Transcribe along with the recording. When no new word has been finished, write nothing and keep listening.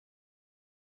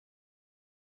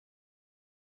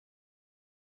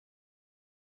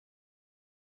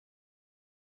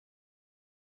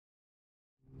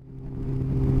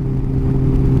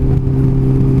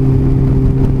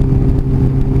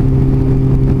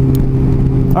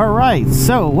All right,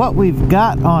 so what we've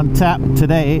got on tap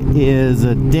today is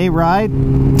a day ride,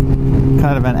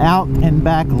 kind of an out and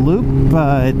back loop.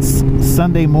 It's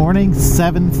Sunday morning,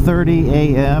 7:30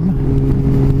 a.m.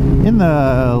 in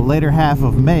the later half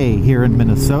of May here in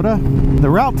Minnesota. The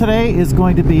route today is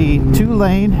going to be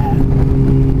 2-lane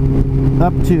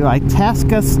up to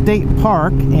Itasca State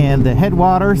Park and the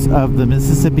headwaters of the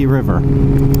Mississippi River.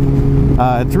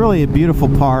 It's really a beautiful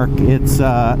park. There's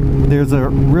a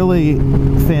really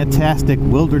fantastic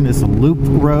wilderness loop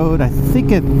road. I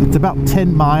think it's about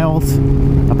 10 miles,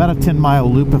 about a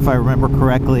 10-mile loop if I remember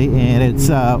correctly, and it's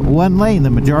one lane,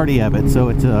 the majority of it. So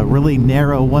it's a really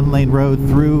narrow one-lane road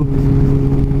through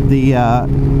the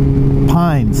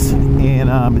pines, and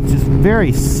it's just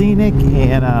very scenic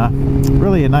and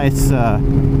really a nice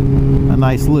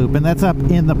loop. And that's up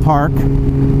in the park.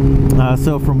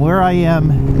 So from where I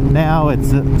am now,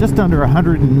 it's just under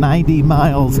 190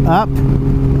 miles up.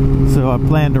 So I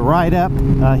plan to ride up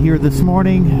here this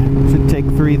morning. Should take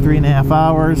three and a half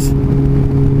hours.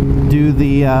 Do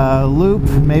the loop,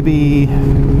 maybe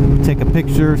take a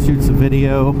picture, shoot some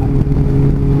video,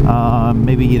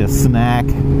 maybe eat a snack,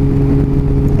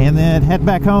 and then head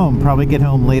back home. Probably get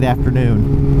home late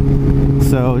afternoon.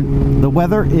 So the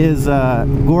weather is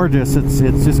gorgeous. It's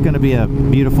just going to be a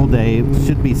beautiful day. It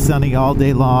should be sunny all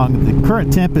day long. The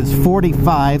current temp is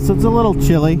 45, so it's a little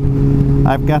chilly.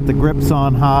 I've got the grips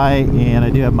on high, and I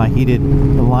do have my heated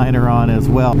liner on as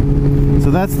well.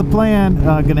 So that's the plan.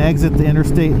 Going to exit the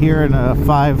interstate here in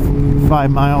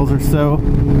 5 miles or so.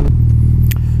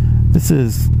 This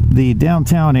is the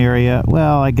downtown area.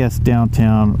 Well, I guess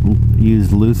downtown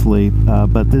used loosely,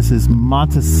 but this is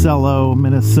Monticello,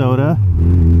 Minnesota.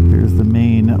 Here's the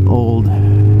main old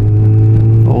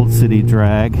city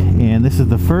drag, and this is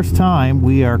the first time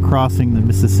we are crossing the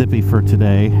Mississippi for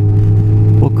today.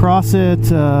 We'll cross it,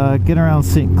 get around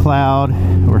St. Cloud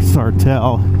or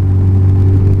Sartell.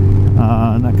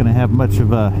 Not going to have much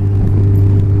of a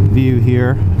view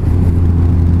here,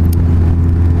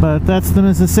 but that's the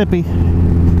Mississippi.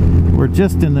 We're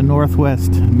just in the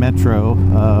northwest metro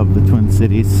of the Twin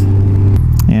Cities,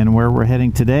 and where we're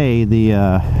heading today,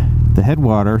 the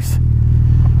headwaters,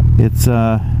 it's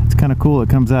kind of cool. It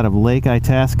comes out of Lake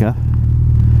Itasca,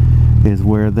 is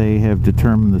where they have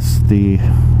determined the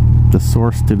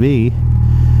source to be,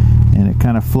 and it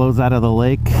kind of flows out of the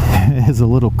lake as a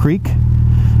little creek,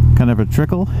 kind of a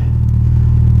trickle,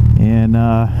 and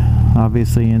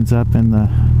obviously ends up in the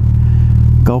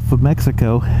Gulf of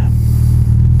Mexico.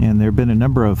 And there have been a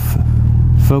number of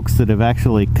folks that have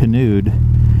actually canoed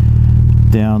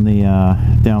down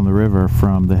the river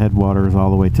from the headwaters all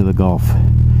the way to the Gulf.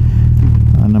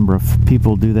 A number of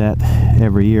people do that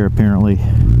every year, apparently.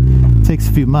 It takes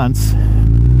a few months.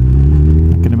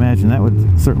 I can imagine that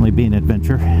would certainly be an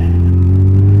adventure.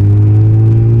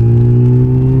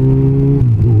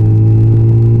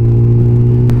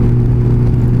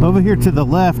 Over here to the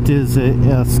left is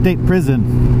a state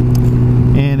prison.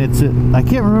 And I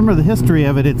can't remember the history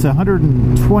of it. It's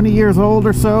 120 years old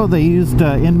or so. They used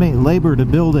inmate labor to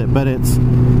build it, but it's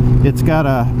got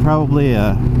probably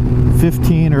a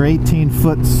 15 or 18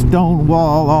 foot stone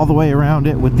wall all the way around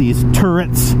it with these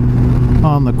turrets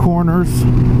on the corners.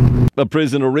 A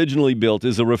prison originally built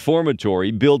as a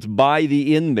reformatory built by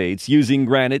the inmates using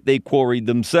granite they quarried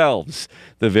themselves.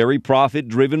 The very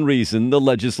profit-driven reason the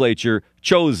legislature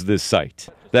chose this site.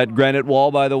 That granite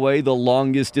wall, by the way, the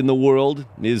longest in the world,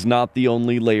 is not the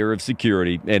only layer of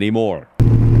security anymore.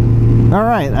 All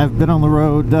right, I've been on the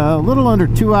road a little under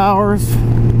 2 hours,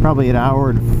 probably an hour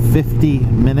and 50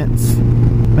 minutes.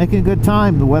 Making good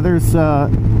time. The weather's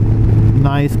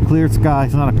nice, clear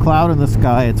skies, not a cloud in the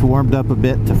sky. It's warmed up a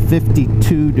bit to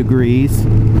 52 degrees.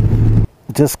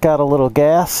 Just got a little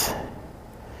gas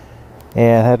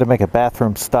and had to make a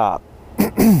bathroom stop.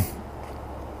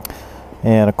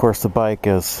 And of course the bike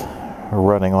is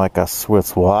running like a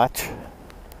Swiss watch.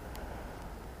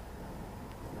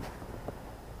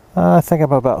 I think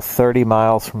I'm about 30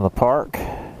 miles from the park.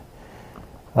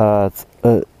 It's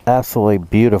an absolutely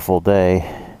beautiful day.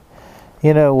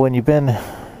 You know, when you've done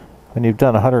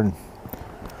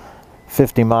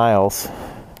 150 miles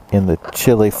in the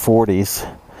chilly 40s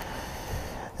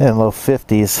and low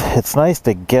 50s, it's nice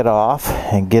to get off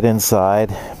and get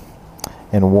inside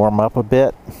and warm up a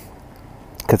bit,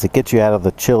 because it gets you out of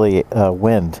the chilly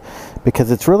wind.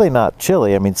 Because it's really not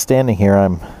chilly. I mean, standing here,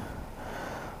 I'm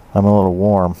a little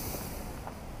warm.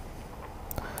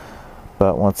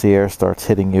 But once the air starts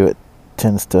hitting you, it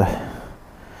tends to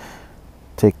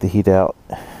take the heat out.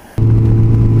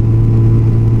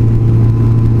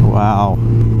 Wow.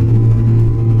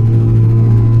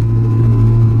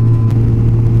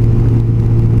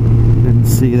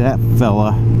 see that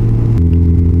fella.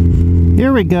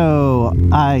 Here we go,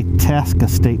 Itasca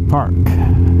State Park.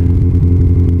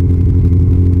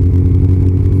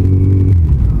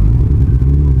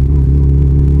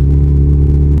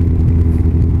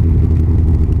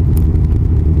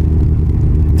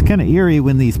 It's kind of eerie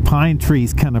when these pine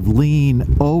trees kind of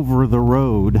lean over the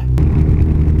road.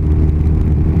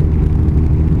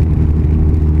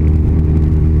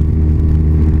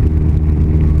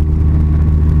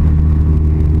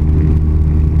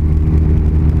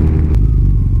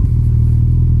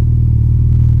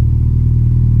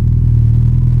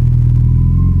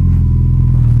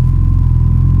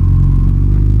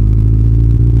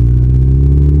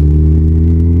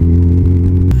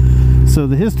 So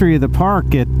the history of the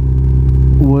park, it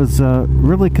was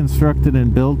really constructed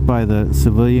and built by the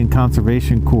Civilian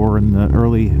Conservation Corps in the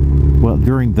early, well,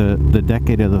 during the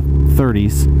decade of the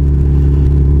 30s.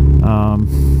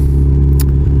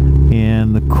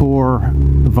 And the Corps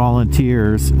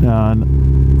volunteers,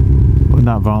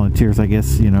 not volunteers, I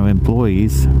guess, you know,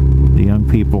 employees, the young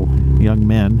people, young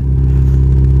men,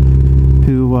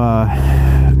 who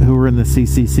were in the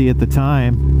CCC at the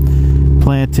time,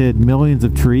 planted millions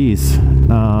of trees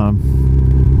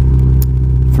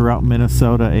throughout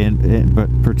Minnesota, but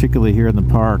particularly here in the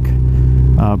park,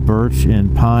 birch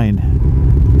and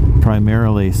pine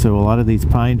primarily. So a lot of these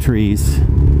pine trees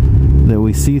that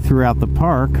we see throughout the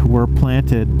park were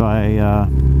planted by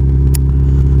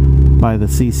the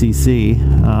CCC,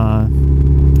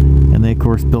 and they of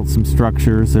course built some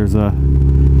structures. There's a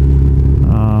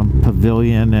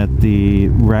pavilion at the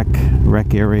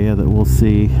rec area that we'll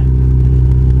see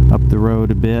up the road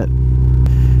a bit.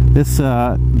 This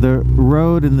the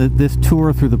road and this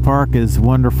tour through the park is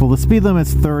wonderful. The speed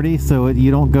limit's 30, so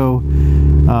you don't go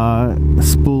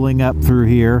spooling up through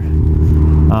here.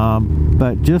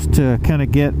 But just to kind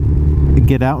of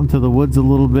get out into the woods a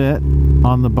little bit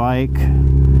on the bike,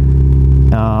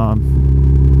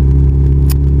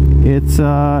 it's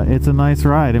a nice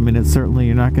ride. I mean, it's certainly,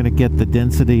 you're not going to get the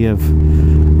density of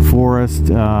forest,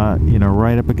 you know,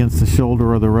 right up against the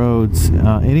shoulder of the roads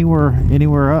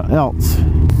anywhere else.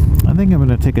 I think I'm going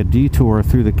to take a detour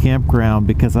through the campground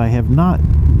because I have not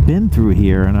been through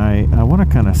here, and I want to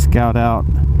kind of scout out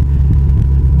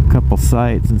a couple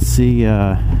sites and see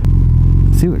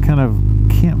what kind of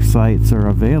campsites are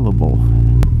available.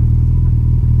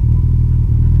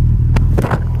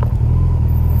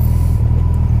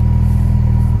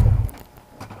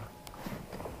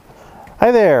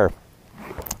 Hi there.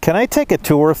 Can I take a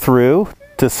tour through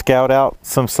to scout out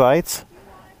some sites?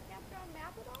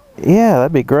 Yeah,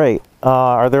 that'd be great.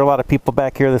 Are there a lot of people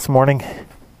back here this morning?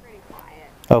 Pretty quiet.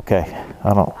 Okay.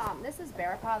 I don't. This is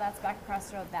Bearpaw. That's back across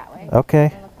the road that way.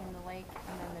 Okay. We're looking at the lake,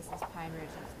 and then this is Pine Ridge.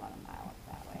 It's about a mile up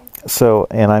that way. So,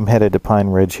 and I'm headed to Pine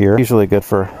Ridge here. Usually good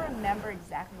for. I don't remember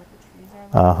exactly what the trees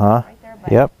are. Right there,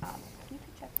 but, yep. You can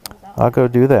check those out. I'll go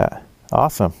do that.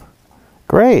 Awesome.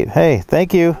 Great. Hey,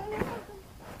 thank you.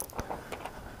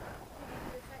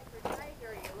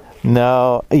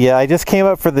 No, yeah, I just came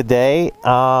up for the day,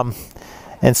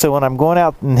 and so when I'm going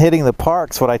out and hitting the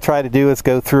parks, what I try to do is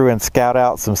go through and scout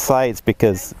out some sites,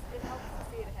 because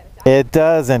it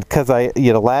does, and because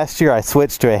last year I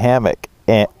switched to a hammock,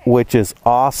 which is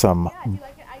awesome.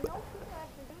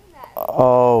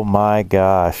 Oh my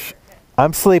gosh,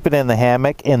 I'm sleeping in the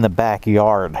hammock in the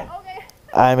backyard.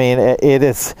 I mean, it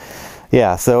is,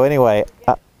 yeah. So anyway,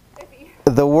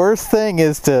 the worst thing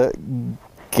is to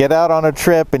get out on a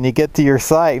trip and you get to your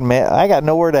site, man, I got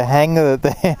nowhere to hang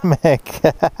the hammock.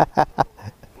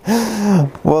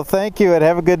 Well, thank you and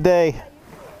have a good day.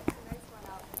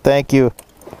 Thank you.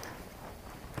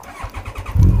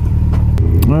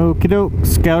 Okie doke,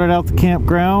 scouted out the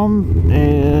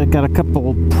campground. Got a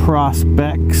couple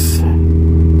prospects.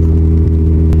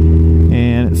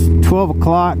 And it's 12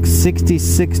 o'clock,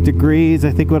 66 degrees.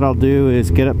 I think what I'll do is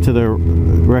get up to the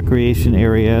recreation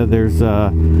area. There's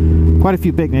quite a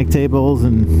few picnic tables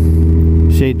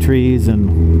and shade trees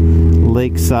and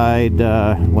lakeside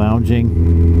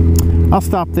lounging. I'll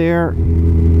stop there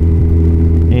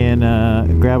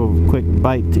and grab a quick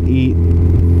bite to eat.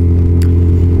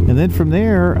 And then from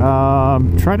there,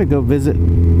 try to go visit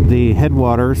the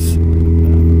Headwaters.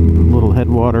 Little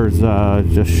Headwaters,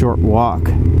 just short walk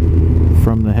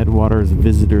from the Headwaters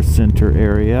Visitor Center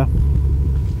area.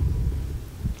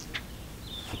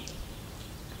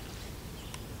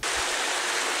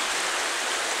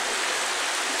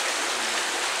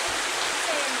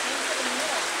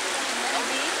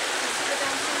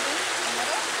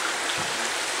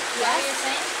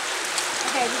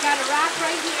 Okay, we got a rock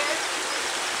right here.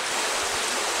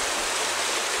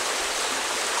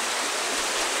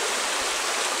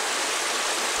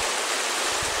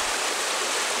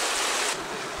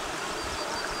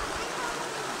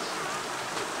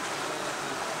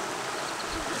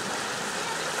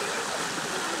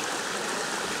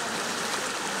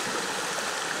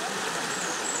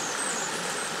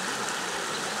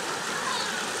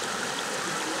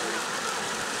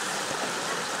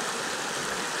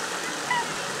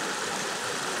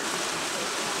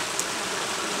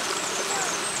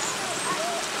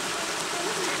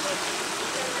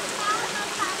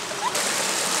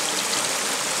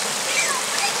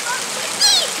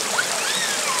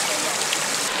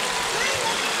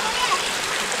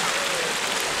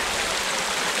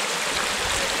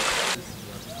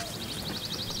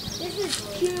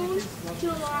 June,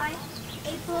 July,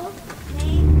 April,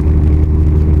 May.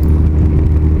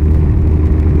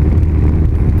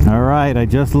 All right, I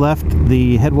just left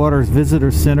the Headwaters Visitor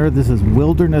Center. This is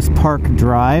Wilderness Park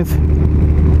Drive.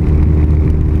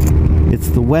 It's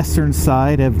the western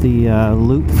side of the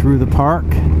loop through the park.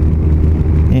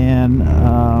 And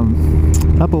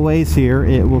up a ways here,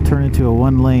 it will turn into a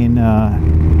one-lane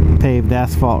paved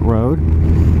asphalt road.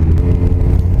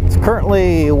 It's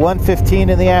currently 1:15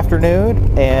 in the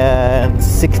afternoon and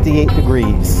 68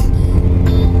 degrees.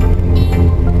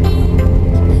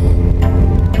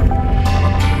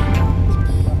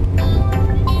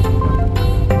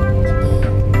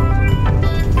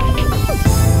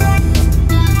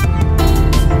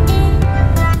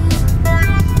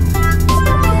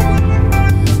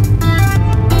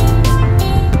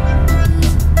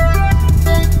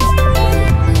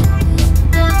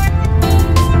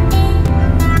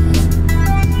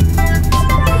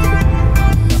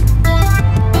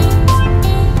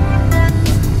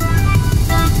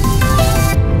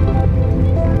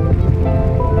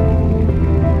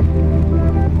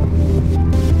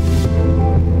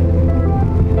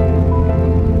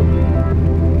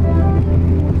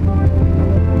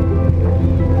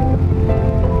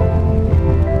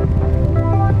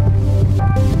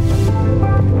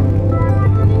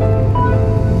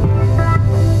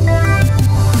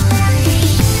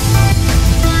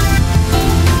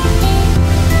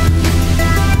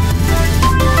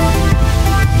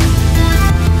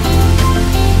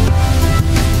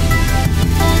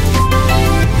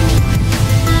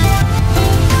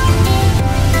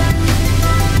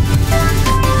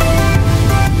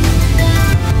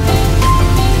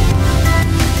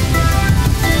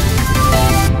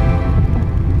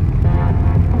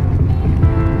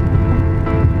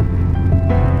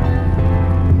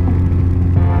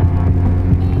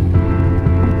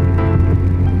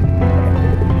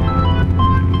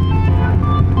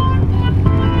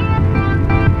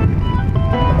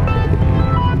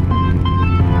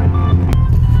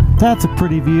 That's a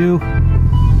pretty view.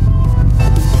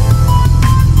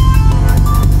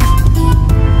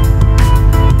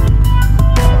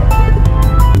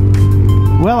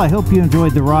 Well, I hope you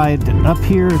enjoyed the ride up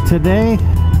here today.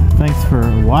 Thanks for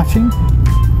watching.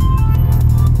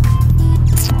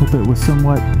 Hope it was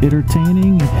somewhat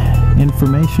entertaining,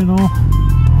 informational.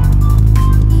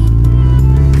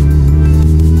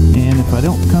 And if I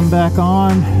don't come back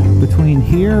on between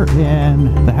here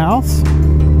and the house,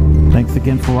 thanks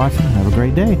again for watching. Have a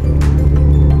great day.